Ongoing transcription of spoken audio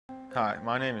Hi,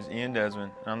 my name is Ian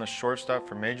Desmond, and I'm the shortstop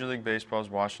for Major League Baseball's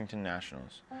Washington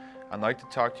Nationals. I'd like to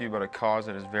talk to you about a cause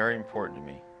that is very important to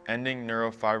me, ending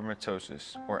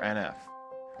neurofibromatosis, or NF.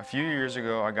 A few years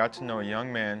ago, I got to know a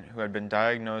young man who had been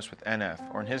diagnosed with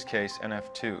NF, or in his case,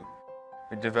 NF2.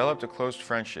 We developed a close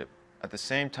friendship. At the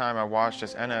same time, I watched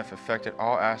as NF affected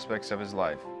all aspects of his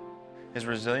life. His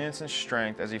resilience and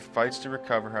strength as he fights to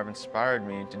recover have inspired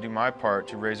me to do my part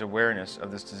to raise awareness of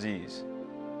this disease.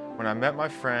 When I met my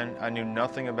friend, I knew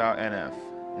nothing about NF.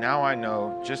 Now I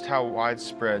know just how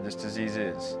widespread this disease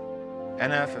is.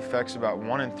 NF affects about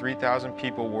 1 in 3,000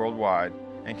 people worldwide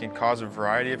and can cause a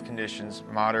variety of conditions,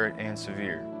 moderate and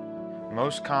severe.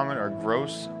 Most common are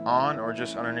gross, on or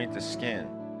just underneath the skin.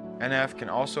 NF can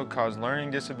also cause learning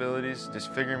disabilities,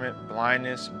 disfigurement,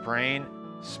 blindness, brain,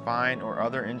 spine, or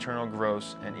other internal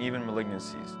growths, and even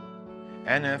malignancies.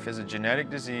 NF is a genetic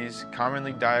disease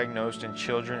commonly diagnosed in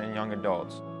children and young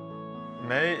adults.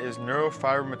 May is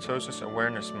Neurofibromatosis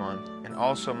Awareness Month and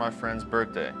also my friend's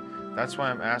birthday. That's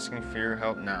why I'm asking for your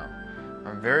help now.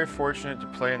 I'm very fortunate to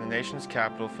play in the nation's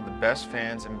capital for the best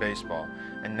fans in baseball,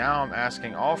 and now I'm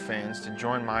asking all fans to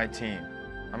join my team.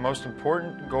 My most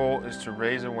important goal is to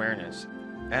raise awareness.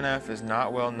 NF is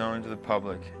not well known to the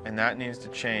public, and that needs to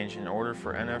change in order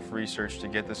for NF research to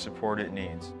get the support it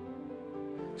needs.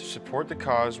 To support the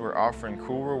cause, we're offering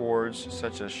cool rewards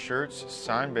such as shirts,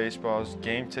 signed baseballs,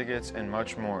 game tickets, and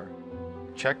much more.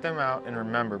 Check them out, and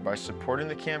remember, by supporting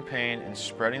the campaign and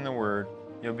spreading the word,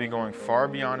 you'll be going far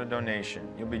beyond a donation.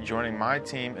 You'll be joining my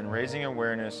team and raising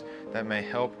awareness that may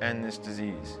help end this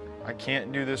disease. I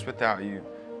can't do this without you.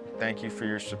 Thank you for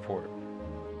your support.